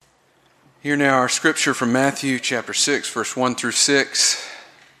Hear now our scripture from Matthew chapter 6, verse 1 through 6.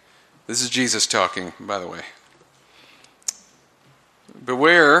 This is Jesus talking, by the way.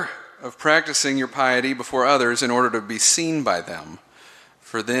 Beware of practicing your piety before others in order to be seen by them,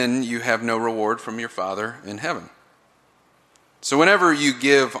 for then you have no reward from your Father in heaven. So whenever you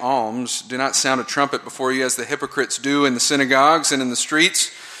give alms, do not sound a trumpet before you as the hypocrites do in the synagogues and in the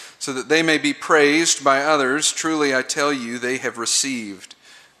streets, so that they may be praised by others. Truly I tell you, they have received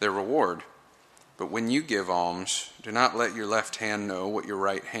their reward. But when you give alms, do not let your left hand know what your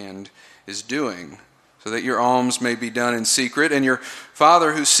right hand is doing, so that your alms may be done in secret, and your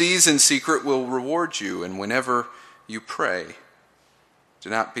Father who sees in secret will reward you. And whenever you pray, do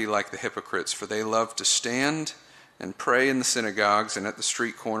not be like the hypocrites, for they love to stand and pray in the synagogues and at the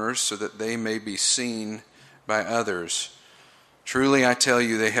street corners, so that they may be seen by others. Truly I tell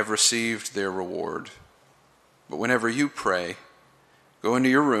you, they have received their reward. But whenever you pray, go into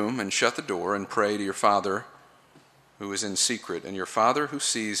your room and shut the door and pray to your Father who is in secret, and your Father who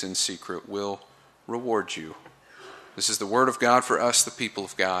sees in secret will reward you. This is the word of God for us, the people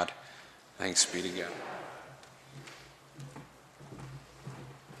of God. Thanks be to God.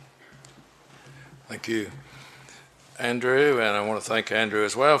 Thank you, Andrew, and I want to thank Andrew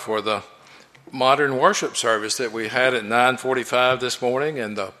as well for the modern worship service that we had at 9:45 this morning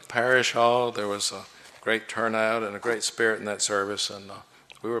in the parish hall. There was a great turnout and a great spirit in that service, and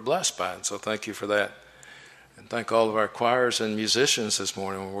we were blessed by it, so thank you for that. And thank all of our choirs and musicians this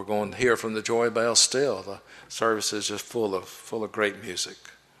morning. We're going to hear from the Joy Bell still. The service is just full of great music.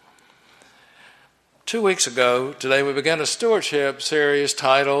 2 weeks ago, today we began a stewardship series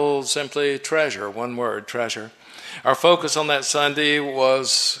titled simply Treasure, one word, treasure. Our focus on that Sunday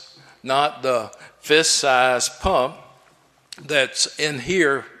was not the fist-sized pump that's in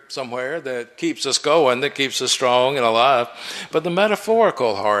here somewhere that keeps us going, that keeps us strong and alive, but the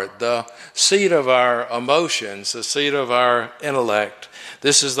metaphorical heart, the seat of our emotions, the seat of our intellect.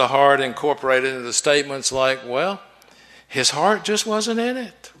 This is the heart incorporated into the statements like, well, his heart just wasn't in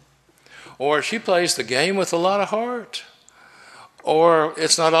it. Or she plays the game with a lot of heart. Or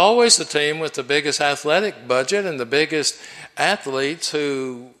it's not always the team with the biggest athletic budget and the biggest athletes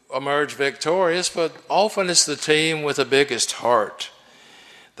who emerge victorious, but often it's the team with the biggest heart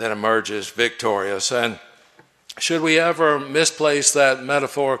that emerges victorious. And should we ever misplace that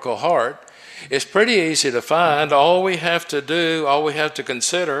metaphorical heart, it's pretty easy to find. All we have to do, all we have to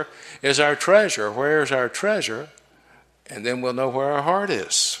consider is our treasure. Where's our treasure? And then we'll know where our heart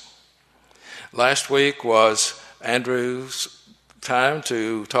is. Last week was Andrew's time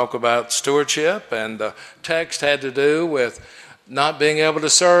to talk about stewardship, and the text had to do with not being able to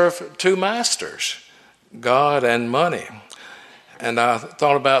serve two masters, God and money. And I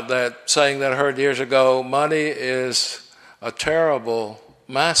thought about that saying that I heard years ago, money is a terrible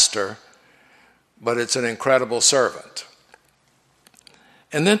master, but it's an incredible servant.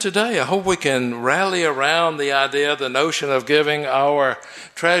 And then today, I hope we can rally around the idea, the notion of giving our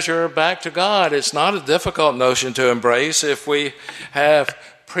treasure back to God. It's not a difficult notion to embrace if we have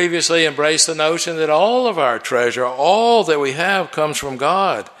previously embraced the notion that all of our treasure, all that we have, comes from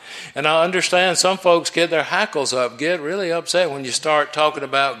God. And I understand some folks get their hackles up, get really upset when you start talking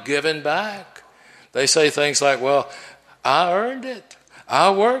about giving back. They say things like, well, I earned it.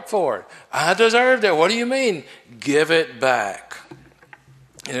 I worked for it. I deserved it. What do you mean? Give it back.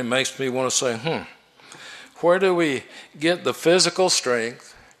 And it makes me want to say, where do we get the physical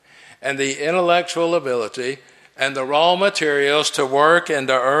strength and the intellectual ability and the raw materials to work and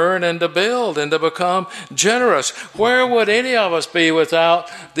to earn and to build and to become generous? Where would any of us be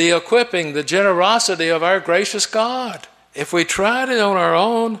without the equipping, the generosity of our gracious God? If we tried it on our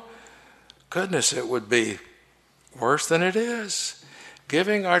own, goodness, it would be worse than it is.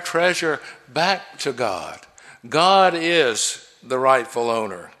 Giving our treasure back to God. God is the rightful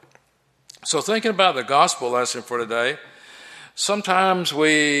owner. So thinking about the gospel lesson for today, sometimes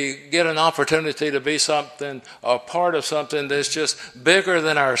we get an opportunity to be something, a part of something that's just bigger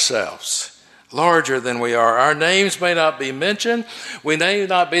than ourselves, larger than we are. Our names may not be mentioned. We may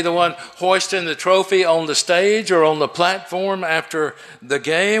not be the one hoisting the trophy on the stage or on the platform after the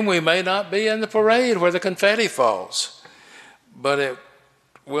game. We may not be in the parade where the confetti falls. But it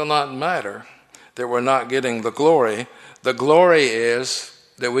will not matter that we're not getting the glory. The glory is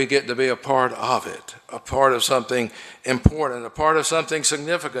that we get to be a part of it, a part of something important, a part of something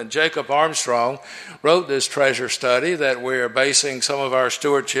significant. Jacob Armstrong wrote this treasure study that we're basing some of our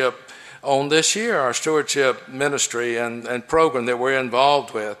stewardship on this year, our stewardship ministry and program that we're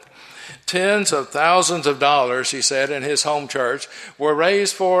involved with. Tens of thousands of dollars, he said, in his home church were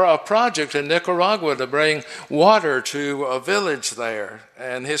raised for a project in Nicaragua to bring water to a village there.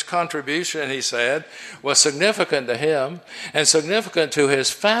 And his contribution, he said, was significant to him and significant to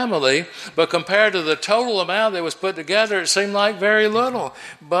his family, but compared to the total amount that was put together, it seemed like very little.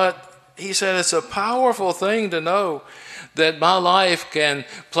 But he said it's a powerful thing to know that my life can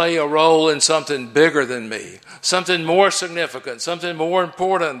play a role in something bigger than me, something more significant, something more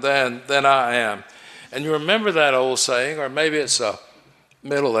important than I am. And you remember that old saying, or maybe it's a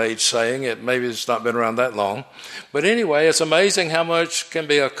middle-aged saying, maybe it's not been around that long. But anyway, it's amazing how much can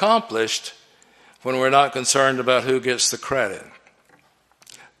be accomplished when we're not concerned about who gets the credit.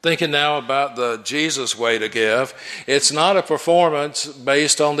 Thinking now about the Jesus way to give, it's not a performance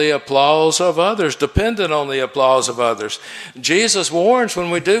based on the applause of others, dependent on the applause of others. Jesus warns when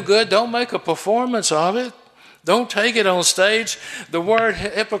we do good, don't make a performance of it. Don't take it on stage. The word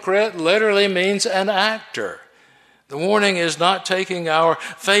hypocrite literally means an actor. The warning is not taking our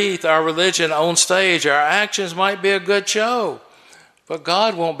faith, our religion on stage. Our actions might be a good show, but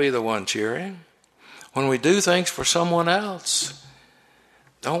God won't be the one cheering. When we do things for someone else,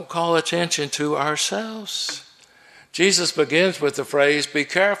 don't call attention to ourselves. Jesus begins with the phrase, be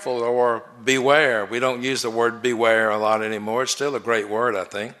careful or beware. We don't use the word beware a lot anymore. It's still a great word, I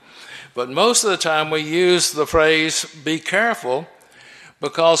think. But most of the time we use the phrase, be careful,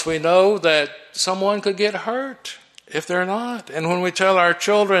 because we know that someone could get hurt if they're not. And when we tell our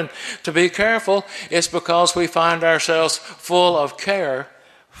children to be careful, it's because we find ourselves full of care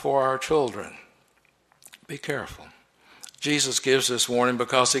for our children. Be careful. Jesus gives this warning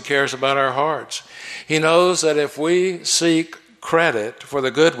because he cares about our hearts. He knows that if we seek credit for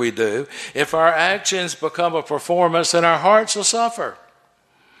the good we do, if our actions become a performance, then our hearts will suffer.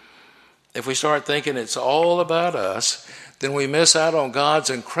 If we start thinking it's all about us, then we miss out on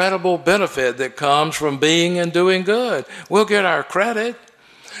God's incredible benefit that comes from being and doing good. We'll get our credit.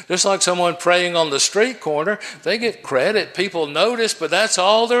 Just like someone praying on the street corner, they get credit. People notice, but that's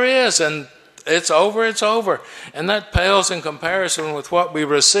all there is. And it's over, it's over. And that pales in comparison with what we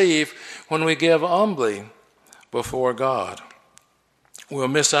receive when we give humbly before God. We'll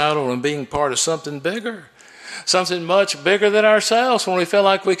miss out on being part of something bigger, something much bigger than ourselves when we feel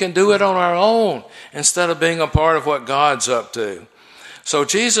like we can do it on our own instead of being a part of what God's up to. So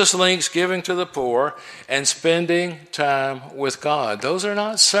Jesus links giving to the poor and spending time with God. Those are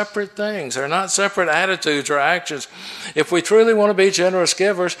not separate things. They're not separate attitudes or actions. If we truly want to be generous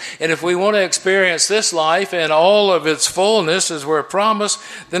givers, and if we want to experience this life in all of its fullness as we're promised,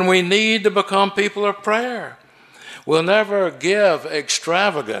 then we need to become people of prayer. We'll never give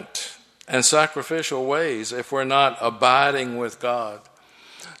extravagant and sacrificial ways if we're not abiding with God.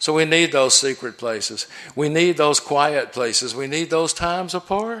 So we need those secret places. We need those quiet places. We need those times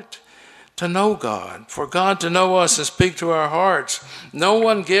apart to know God, for God to know us and speak to our hearts. No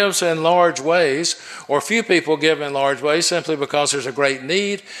one gives in large ways, or few people give in large ways simply because there's a great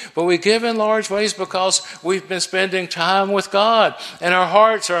need, but we give in large ways because we've been spending time with God, and our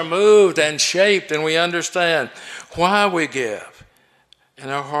hearts are moved and shaped, and we understand why we give,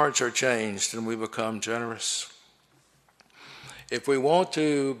 and our hearts are changed, and we become generous. If we want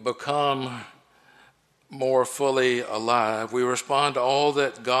to become more fully alive, we respond to all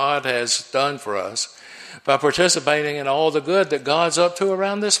that God has done for us by participating in all the good that God's up to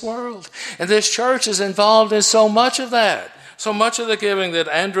around this world. And this church is involved in so much of that, so much of the giving that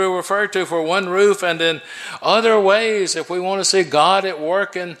Andrew referred to for One Roof, and in other ways. If we want to see God at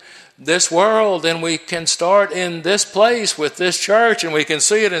work in this world, then we can start in this place with this church, and we can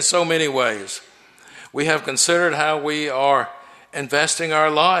see it in so many ways. We have considered how we are investing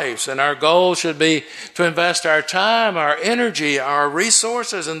our lives, and our goal should be to invest our time, our energy, our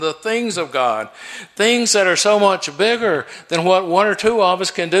resources in the things of God, things that are so much bigger than what one or two of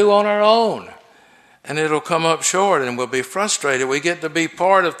us can do on our own. And it'll come up short, and we'll be frustrated. We get to be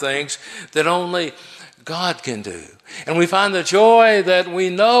part of things that only God can do. And we find the joy that we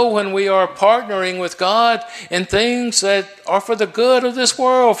know when we are partnering with God in things that are for the good of this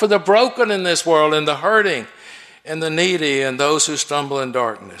world, for the broken in this world, and the hurting, and the needy, and those who stumble in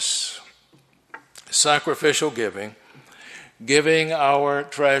darkness. Sacrificial giving, giving our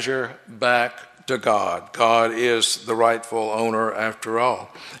treasure back to God. God is the rightful owner after all.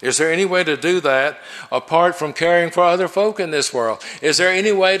 Is there any way to do that apart from caring for other folk in this world? Is there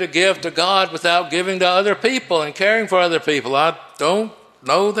any way to give to God without giving to other people and caring for other people? I don't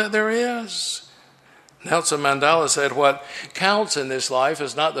know that there is. Nelson Mandela said, what counts in this life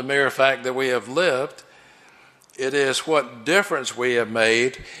is not the mere fact that we have lived. It is what difference we have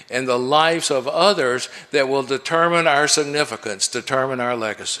made in the lives of others that will determine our significance, determine our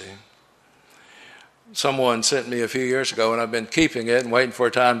legacy. someone sent me a few years ago, and I've been keeping it and waiting for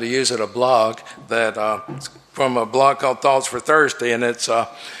a time to use it, a blog that from a blog called Thoughts for Thursday, and it's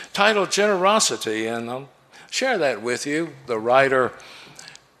titled Generosity, and I'll share that with you. The writer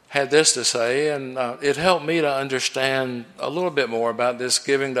had this to say, and it helped me to understand a little bit more about this.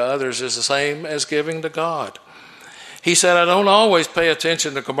 Giving to others is the same as giving to God. He said, I don't always pay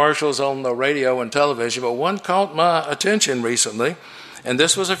attention to commercials on the radio and television, but one caught my attention recently, and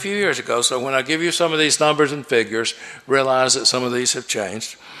this was a few years ago, so when I give you some of these numbers and figures, realize that some of these have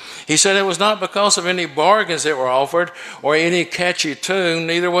changed. He said it was not because of any bargains that were offered or any catchy tune,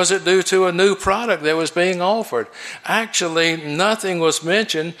 neither was it due to a new product that was being offered. Actually, nothing was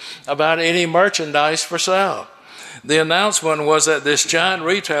mentioned about any merchandise for sale. The announcement was that this giant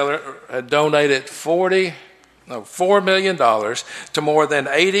retailer had donated $4 million to more than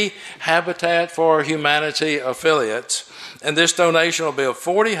 80 Habitat for Humanity affiliates. And this donation will build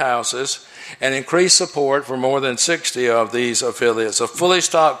 40 houses and increase support for more than 60 of these affiliates. A fully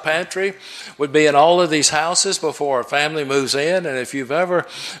stocked pantry would be in all of these houses before a family moves in. And if you've ever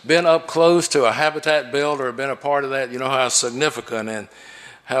been up close to a Habitat build or been a part of that, you know how significant and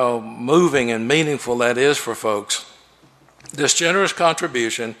how moving and meaningful that is for folks. This generous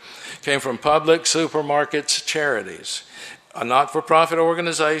contribution came from Public Supermarkets Charities, a not-for-profit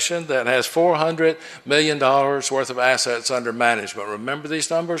organization that has $400 million worth of assets under management. Remember, these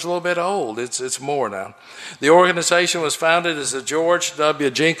numbers are a little bit old. It's more now. The organization was founded as the George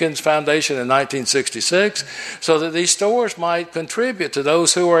W. Jenkins Foundation in 1966 so that these stores might contribute to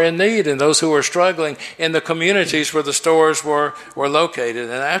those who are in need and those who are struggling in the communities where the stores were located.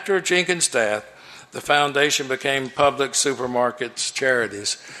 And after Jenkins' death, the foundation became Public Supermarkets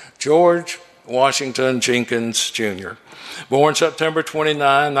Charities. George Washington Jenkins, Jr., born September 29,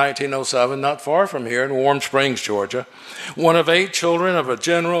 1907, not far from here in Warm Springs, Georgia, one of 8 children of a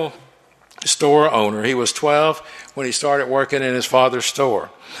general store owner. He was 12 when he started working in his father's store.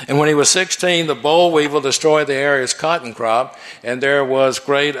 And when he was 16, the boll weevil destroyed the area's cotton crop, and there was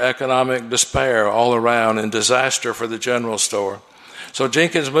great economic despair all around and disaster for the general store. So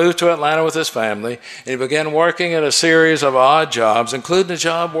Jenkins moved to Atlanta with his family, and he began working at a series of odd jobs, including a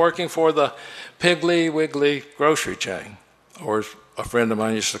job working for the Piggly Wiggly grocery chain, or a friend of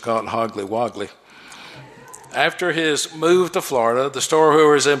mine used to call it Hoggly Woggly. After his move to Florida, the store where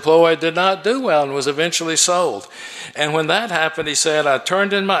he was employed did not do well and was eventually sold. And when that happened, he said, I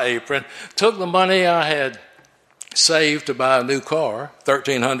turned in my apron, took the money I had saved to buy a new car,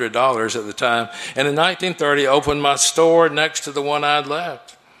 $1,300 at the time, and in 1930 opened my store next to the one I'd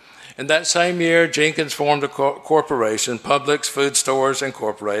left. In that same year, Jenkins formed a corporation, Publix Food Stores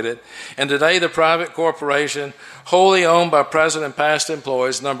Incorporated, and today the private corporation, wholly owned by present and past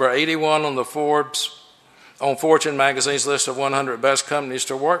employees, number 81 on Fortune magazine's list of 100 best companies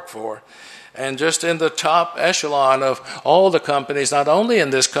to work for. And just in the top echelon of all the companies, not only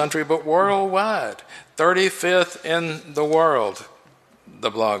in this country, but worldwide. 35th in the world, the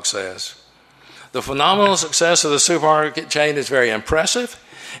blog says. The phenomenal success of the supermarket chain is very impressive,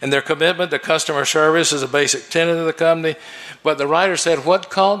 and their commitment to customer service is a basic tenet of the company. But the writer said, what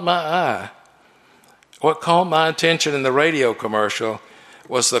caught my eye, what caught my attention in the radio commercial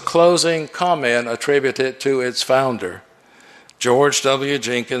was the closing comment attributed to its founder. George W.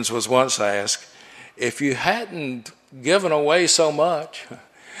 Jenkins was once asked, if you hadn't given away so much,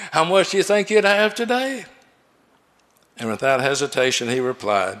 how much do you think you'd have today? And without hesitation, he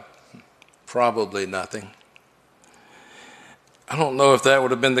replied, probably nothing. I don't know if that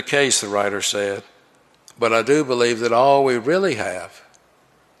would have been the case, the writer said, but I do believe that all we really have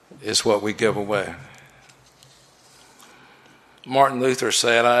is what we give away. Martin Luther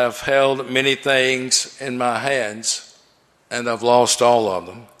said, I have held many things in my hands, and I've lost all of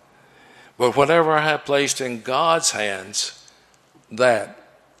them. But whatever I have placed in God's hands, that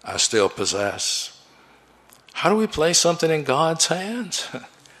I still possess. How do we place something in God's hands?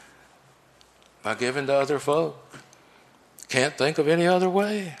 By giving to other folk. Can't think of any other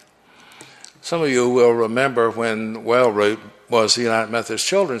way. Some of you will remember when Wellroot was the United Methodist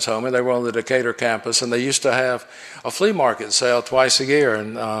Children's Home, and they were on the Decatur campus, and they used to have a flea market sale twice a year,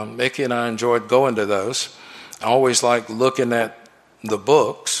 and Mickey and I enjoyed going to those. I always liked looking at the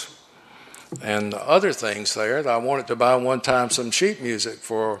books and other things there. I wanted to buy one time some sheet music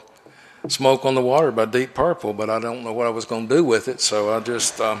for Smoke on the Water by Deep Purple, but I don't know what I was going to do with it, so I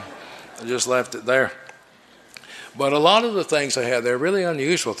just left it there. But a lot of the things they had, they're really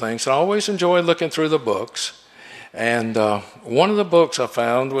unusual things. I always enjoyed looking through the books. And one of the books I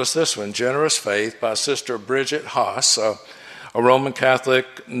found was this one, Generous Faith by Sister Bridget Haas, a Roman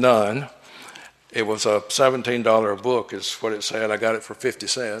Catholic nun. It was a $17 book is what it said. I got it for 50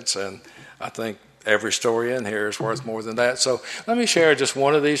 cents, and I think every story in here is worth more than that. So let me share just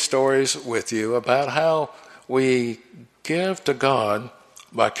one of these stories with you about how we give to God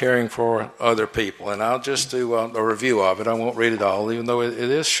by caring for other people. And I'll just do a review of it. I won't read it all, even though it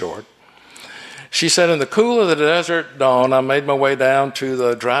is short. She said, in the cool of the desert dawn, I made my way down to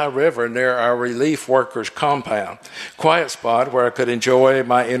the dry river near our relief workers' compound. Quiet spot where I could enjoy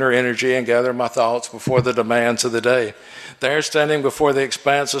my inner energy and gather my thoughts before the demands of the day. There, standing before the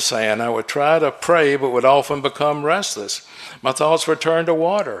expanse of sand, I would try to pray, but would often become restless. My thoughts would turn to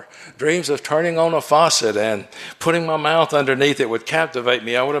water. Dreams of turning on a faucet and putting my mouth underneath it would captivate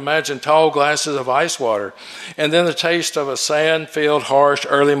me. I would imagine tall glasses of ice water. And then the taste of a sand-filled, harsh,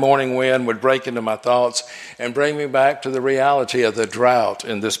 early morning wind would break into my thoughts and bring me back to the reality of the drought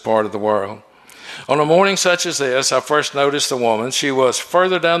in this part of the world. On a morning such as this, I first noticed a woman. She was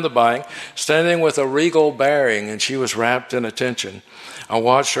further down the bank, standing with a regal bearing, and she was wrapped in attention. I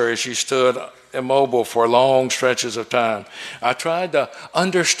watched her as she stood immobile for long stretches of time. I tried to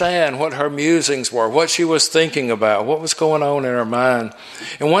understand what her musings were, what she was thinking about, what was going on in her mind.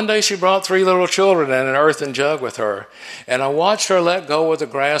 And one day she brought 3 little children and an earthen jug with her. And I watched her let go of the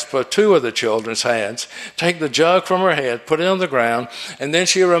grasp of 2 of the children's hands, take the jug from her head, put it on the ground, and then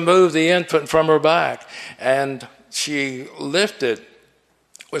she removed the infant from her back. And she lifted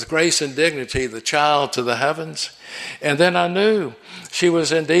with grace and dignity the child to the heavens. And then I knew she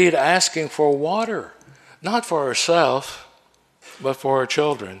was indeed asking for water, not for herself, but for her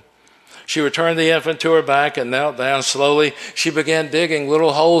children. She returned the infant to her back and knelt down slowly. She began digging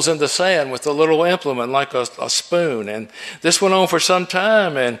little holes in the sand with a little implement like a spoon. And this went on for some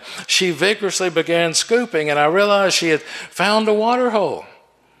time, and she vigorously began scooping, and I realized she had found a water hole.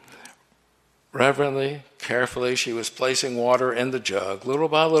 Reverently, carefully, she was placing water in the jug. Little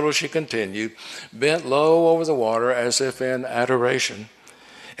by little, she continued, bent low over the water as if in adoration.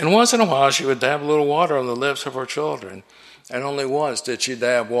 And once in a while, she would dab a little water on the lips of her children. And only once did she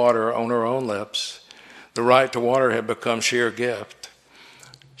dab water on her own lips. The right to water had become sheer gift.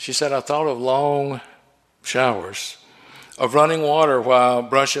 She said, I thought of long showers, of running water while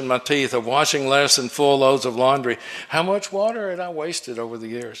brushing my teeth, of washing less than full loads of laundry. How much water had I wasted over the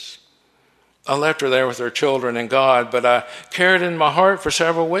years? I left her there with her children and God, but I carried it in my heart for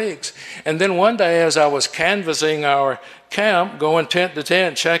several weeks. And then one day, as I was canvassing our camp, going tent to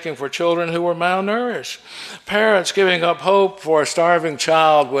tent, checking for children who were malnourished, parents giving up hope for a starving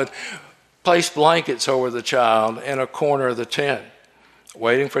child would place blankets over the child in a corner of the tent,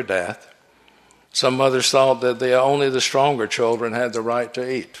 waiting for death. Some mothers thought that only the stronger children had the right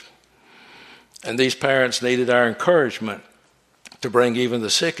to eat. And these parents needed our encouragement to bring even the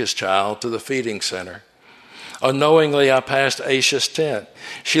sickest child to the feeding center. Unknowingly, I passed Aisha's tent.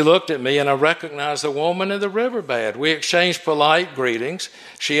 She looked at me, and I recognized the woman in the riverbed. We exchanged polite greetings,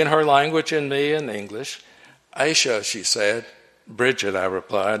 she in her language and me in English. Aisha, she said. Bridget, I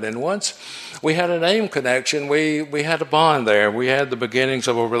replied. And once we had a name connection, we had a bond there. We had the beginnings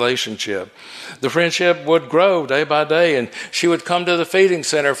of a relationship. The friendship would grow day by day, and she would come to the feeding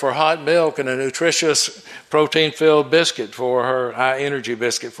center for hot milk and a nutritious protein-filled biscuit for her, high-energy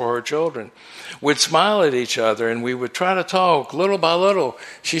biscuit for her children. We'd smile at each other, and we would try to talk. Little by little,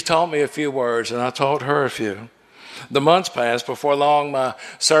 she taught me a few words, and I taught her a few. The months passed. Before long, my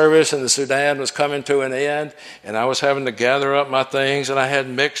service in the Sudan was coming to an end, and I was having to gather up my things, and I had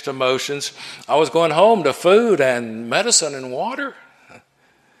mixed emotions. I was going home to food and medicine and water.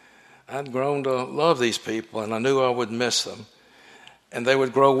 I'd grown to love these people, and I knew I would miss them. And they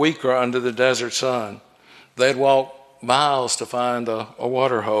would grow weaker under the desert sun. They'd walk miles to find a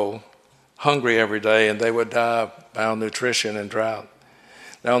water hole, hungry every day, and they would die of malnutrition and drought.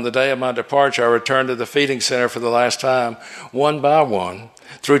 Now, on the day of my departure, I returned to the feeding center for the last time, one by one.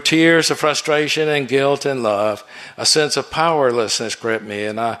 Through tears of frustration and guilt and love, a sense of powerlessness gripped me,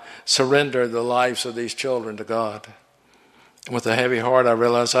 and I surrendered the lives of these children to God. And with a heavy heart, I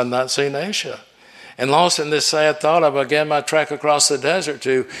realized I'd not seen Aisha. And lost in this sad thought, I began my trek across the desert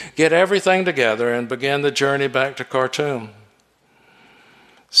to get everything together and begin the journey back to Khartoum.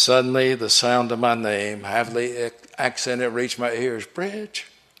 Suddenly, the sound of my name, heavily accented, reached my ears. Bridge,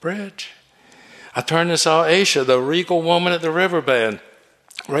 Bridge. I turned and saw Aisha, the regal woman at the riverbed,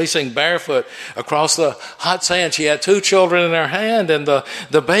 racing barefoot across the hot sand. She had 2 children in her hand, and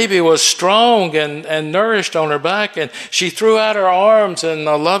the baby was strong and nourished on her back. And she threw out her arms in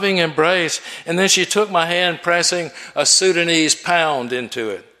a loving embrace, and then she took my hand, pressing a Sudanese pound into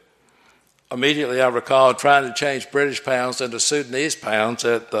it. Immediately, I recalled trying to change British pounds into Sudanese pounds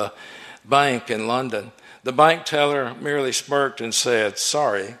at the bank in London. The bank teller merely smirked and said,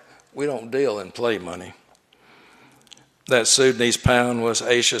 "Sorry, we don't deal in play money." That Sudanese pound was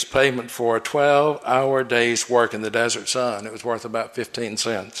Aisha's payment for a 12-hour day's work in the desert sun. It was worth about 15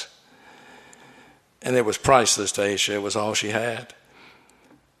 cents. And it was priceless to Aisha. It was all she had.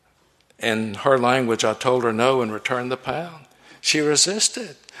 In her language, I told her no and returned the pound. She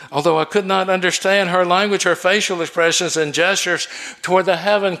resisted. Although I could not understand her language, her facial expressions and gestures toward the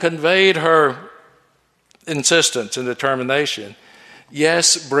heaven conveyed her insistence and determination.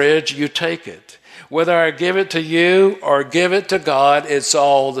 Yes, Bridge, you take it. Whether I give it to you or give it to God, it's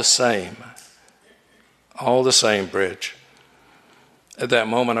all the same. All the same, Bridge. At that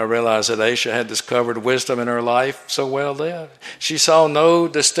moment, I realized that Aisha had discovered wisdom in her life so well lived. She saw no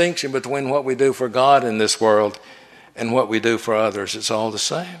distinction between what we do for God in this world and what we do for others. It's all the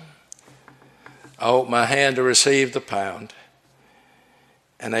same. I opened my hand to receive the pound,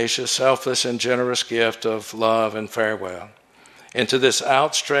 and Aisha's selfless and generous gift of love and farewell. Into this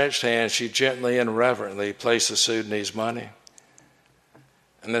outstretched hand, she gently and reverently placed the Sudanese money.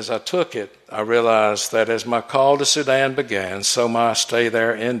 And as I took it, I realized that as my call to Sudan began, so my stay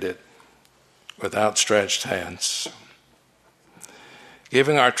there ended with outstretched hands.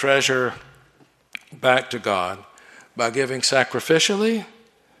 Giving our treasure back to God by giving sacrificially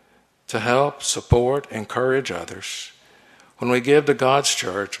to help, support, encourage others. When we give to God's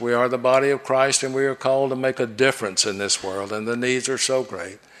church, we are the body of Christ, and we are called to make a difference in this world, and the needs are so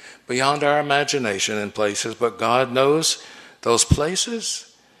great, beyond our imagination in places, but God knows those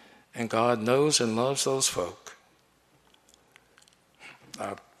places, and God knows and loves those folk.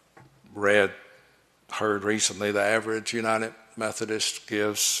 I heard recently the average United Methodist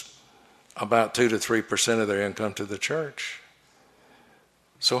gives about 2 to 3% of their income to the church.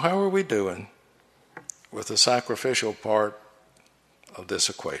 So how are we doing with the sacrificial part of this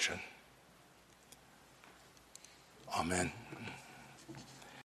equation? Amen.